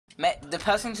The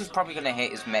person who's probably gonna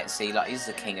hit is Metzi. Like, he's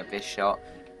the king of this shot.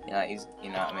 You know, he's, you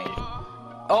know what I mean.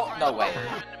 Oh, no way.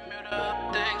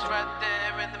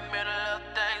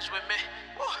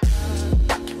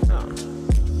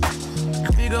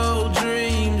 Big old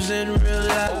dreams in real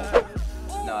life.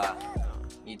 Oh. Nah,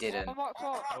 you didn't.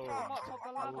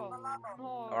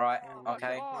 Alright,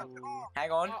 okay.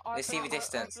 Hang on, let's see the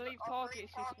distance. I believe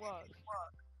targets just works.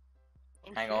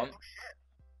 Hang on.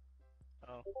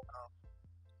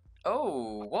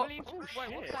 Oh, what?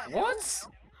 What?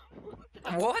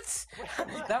 What?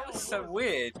 That was so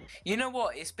weird. You know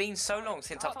what? It's been so long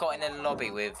since I've gotten in a lobby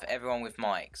with everyone with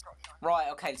mics. Right,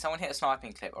 okay, someone hit a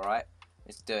sniping clip, alright?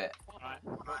 Let's do it.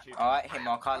 Alright, hit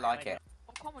mark, I like it.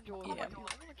 Oh, come on, George. Yeah. I want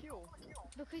to kill.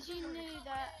 Because you knew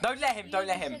that. Don't let him, don't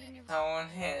let him. Someone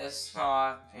hit a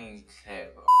sniping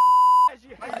clip.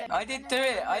 I didn't do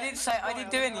it. I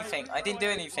didn't do anything. I didn't do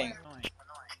anything.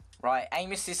 Right,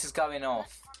 aim assist is going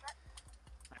off.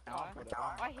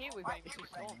 I hear with aim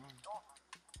assist on.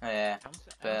 Yeah,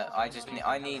 but I've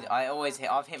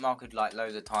hit marked like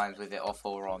loads of times with it off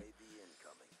or on.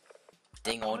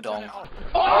 Ding or dong.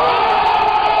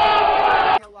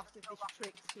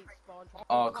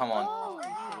 Oh, come on.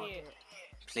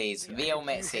 Please, VL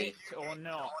Metzi.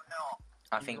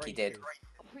 I think he did.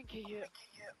 I think he hit.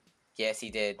 Yes, he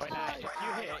did.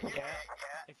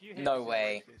 No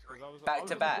way. Back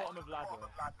to back.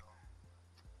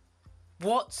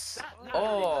 What?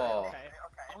 Oh,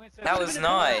 that was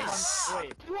nice.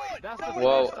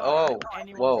 Whoa, oh,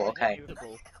 whoa, okay.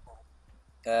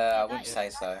 I wouldn't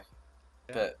say so,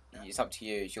 but it's up to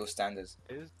you. It's your standards.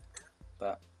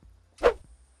 But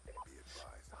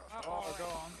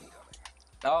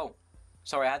oh,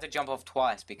 sorry, I had to jump off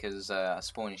twice because I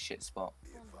spawned in shit spot.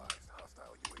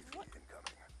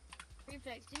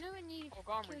 Reflex, do you know when you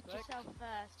killed yourself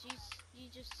first, you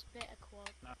just spit a quad?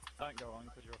 No, don't go on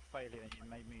because you're a failure and you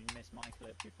made me miss my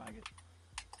clip, you faggot.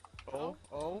 Oh.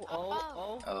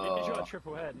 You got a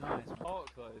triple head, nice. Oh,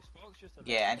 close. Fox just a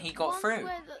Yeah, and he got through.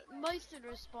 Most of the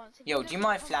response. Yo, do you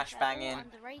mind flashbanging?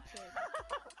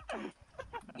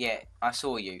 Yeah, I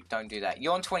saw you. Don't do that.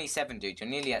 You're on 27, dude. You're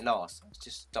nearly at last.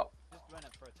 Just stop. Just went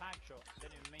up for a tag shot.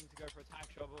 Didn't even mean to go for a tag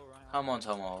shot. All right. Come on,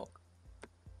 Tomahawk.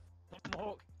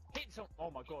 Tomahawk. Hit some. Oh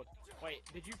my god. Wait,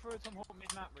 did you throw a Tomahawk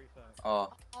mid-map reflow?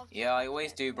 Oh, yeah, I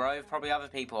always do, bro. Probably other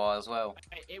people are as well.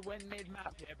 It went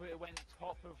mid-map, yeah, but it went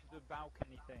top of the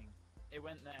balcony thing. It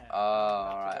went there. Oh,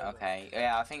 alright, okay.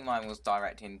 Yeah, I think mine was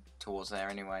directing towards there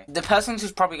anyway. The person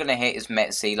who's probably gonna hit is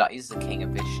Metzi. Like, he's the king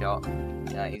of this shot.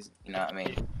 Yeah, he's, you know what I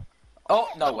mean. Oh,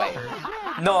 no way.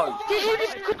 No.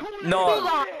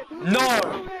 No. No.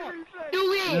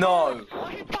 No.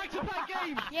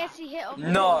 Yes, he hit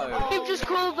him. No. You just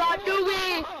called that, do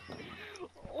it!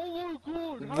 Oh my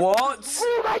god! What?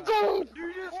 Oh my god!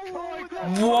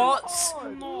 What?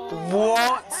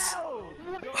 What?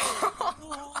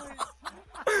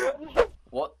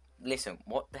 What? Listen,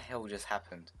 what the hell just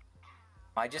happened?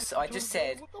 I just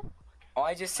said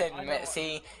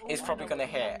Metzi is probably gonna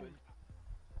hit.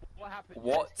 What happened?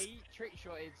 What? He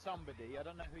trick-shotted somebody, I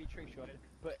don't know who he trick-shotted,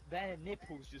 but their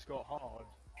nipples just got hard.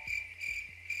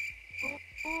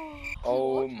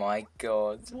 Oh my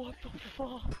god. What the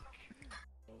fuck?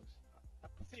 I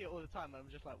see it all the time and I'm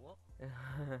just like, what?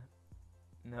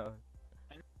 No.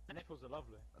 And nipples are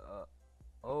lovely.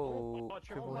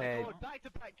 Triple head. God,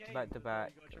 back-to-back games. Back to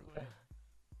back. You got triple head.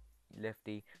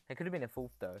 Lefty. There could have been a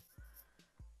fourth though.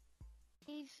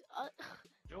 He's.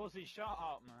 Jawsy, shut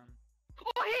up, man.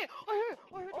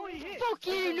 Oh, he hit! Fuck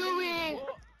you, Louis!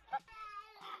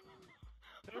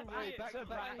 Don't worry, back to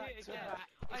back.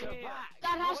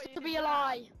 That has to be a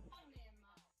lie.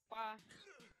 Oh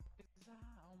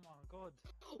my god.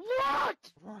 What?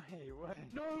 Wait.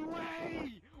 No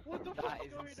way! What the That fuck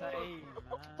is going insane,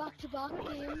 man. Back to back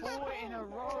games. 4 in a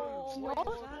row. What?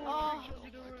 Oh.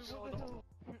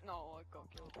 No, I got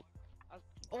killed.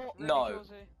 Oh, No.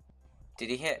 Josie. Did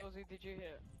he hit? Josie, did you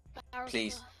hit?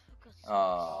 Please. Oh,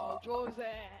 Oh. Josie.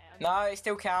 No, it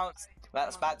still counts.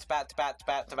 That's back to back to back to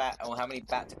back to back. Or how many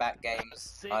back to back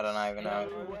games? I don't even know.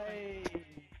 No way.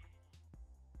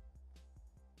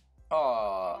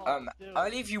 Oh,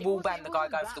 only if you wallbang the guy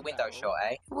going for the window shot,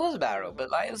 eh? It was a barrel, but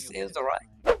like, it was alright.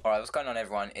 Alright, what's going on,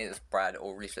 everyone? It's Brad,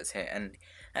 or Reflex here, and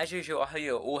as usual, I hope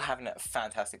you're all having a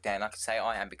fantastic day, and I can say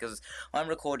I am, because I'm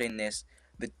recording this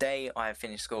the day I have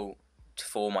finished school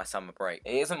for my summer break.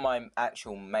 It isn't my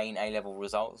actual main A-level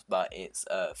results, but it's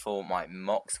for my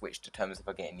mocks, which determines if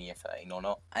I get in year 13 or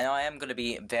not. And I am going to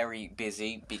be very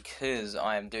busy because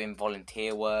I am doing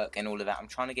volunteer work and all of that. I'm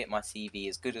trying to get my CV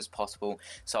as good as possible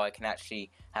so I can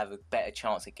actually have a better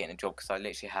chance at getting a job, because I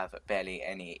literally have barely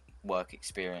any work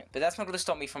experience. But that's not going to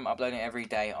stop me from uploading every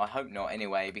day. I hope not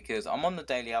anyway, because I'm on the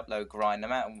daily upload grind. No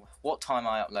matter what time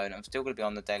I upload, I'm still going to be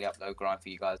on the daily upload grind for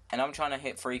you guys. And I'm trying to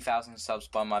hit 3,000 subs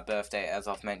by my birthday, as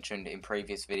I've mentioned in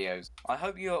previous videos. I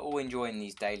hope you are all enjoying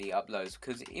these daily uploads,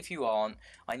 because if you aren't,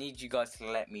 I need you guys to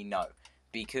let me know.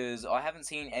 Because I haven't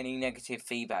seen any negative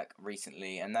feedback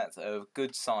recently, and that's a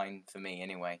good sign for me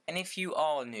anyway. And if you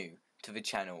are new to the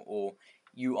channel, or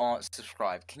you aren't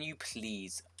subscribed, can you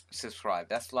please subscribe?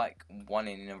 That's like one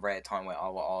in a rare time where I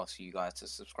will ask you guys to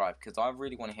subscribe, because I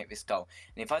really want to hit this goal.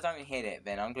 And if I don't hit it,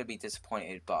 then I'm going to be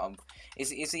disappointed, but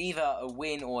it's either a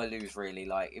win or a lose, really.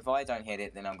 Like, if I don't hit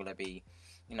it, then I'm going to be,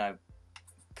 you know,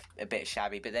 a bit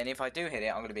shabby, but then if I do hit it,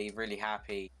 I'm going to be really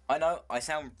happy. I know I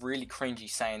sound really cringy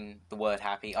saying the word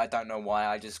happy. I don't know why,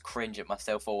 I just cringe at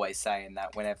myself always saying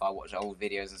that whenever I watch old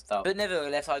videos and stuff. But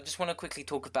nevertheless, I just want to quickly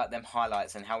talk about them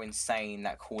highlights and how insane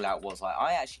that call out was. Like,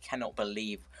 I actually cannot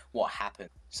believe what happened.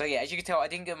 So yeah, as you can tell, I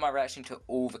didn't get my reaction to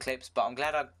all the clips, but I'm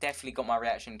glad I definitely got my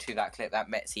reaction to that clip that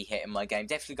Metzi hit in my game.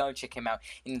 Definitely go and check him out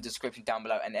in the description down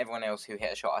below, and everyone else who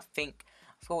hit a shot. I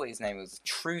forgot what his name was,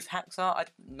 Truth Haxar. I'm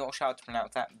not sure how to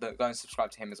pronounce that, but go and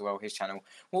subscribe to him as well. His channel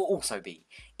will also be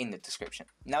in the description.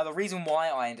 Now, the reason why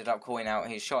I ended up calling out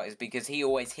his shot is because he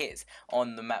always hits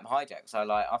on the map hijack. So,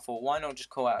 like, I thought, why not just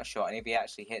call out a shot, and if he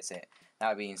actually hits it, that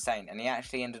would be insane. And he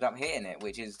actually ended up hitting it,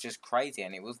 which is just crazy,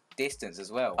 and it was distance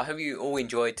as well. I hope you all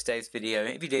enjoyed today's video.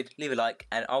 If you did, leave a like,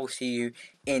 and I will see you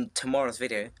in tomorrow's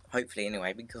video, hopefully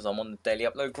anyway, because I'm on the daily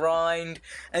upload grind,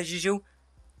 as usual.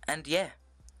 And yeah.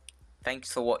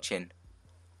 Thanks for watching.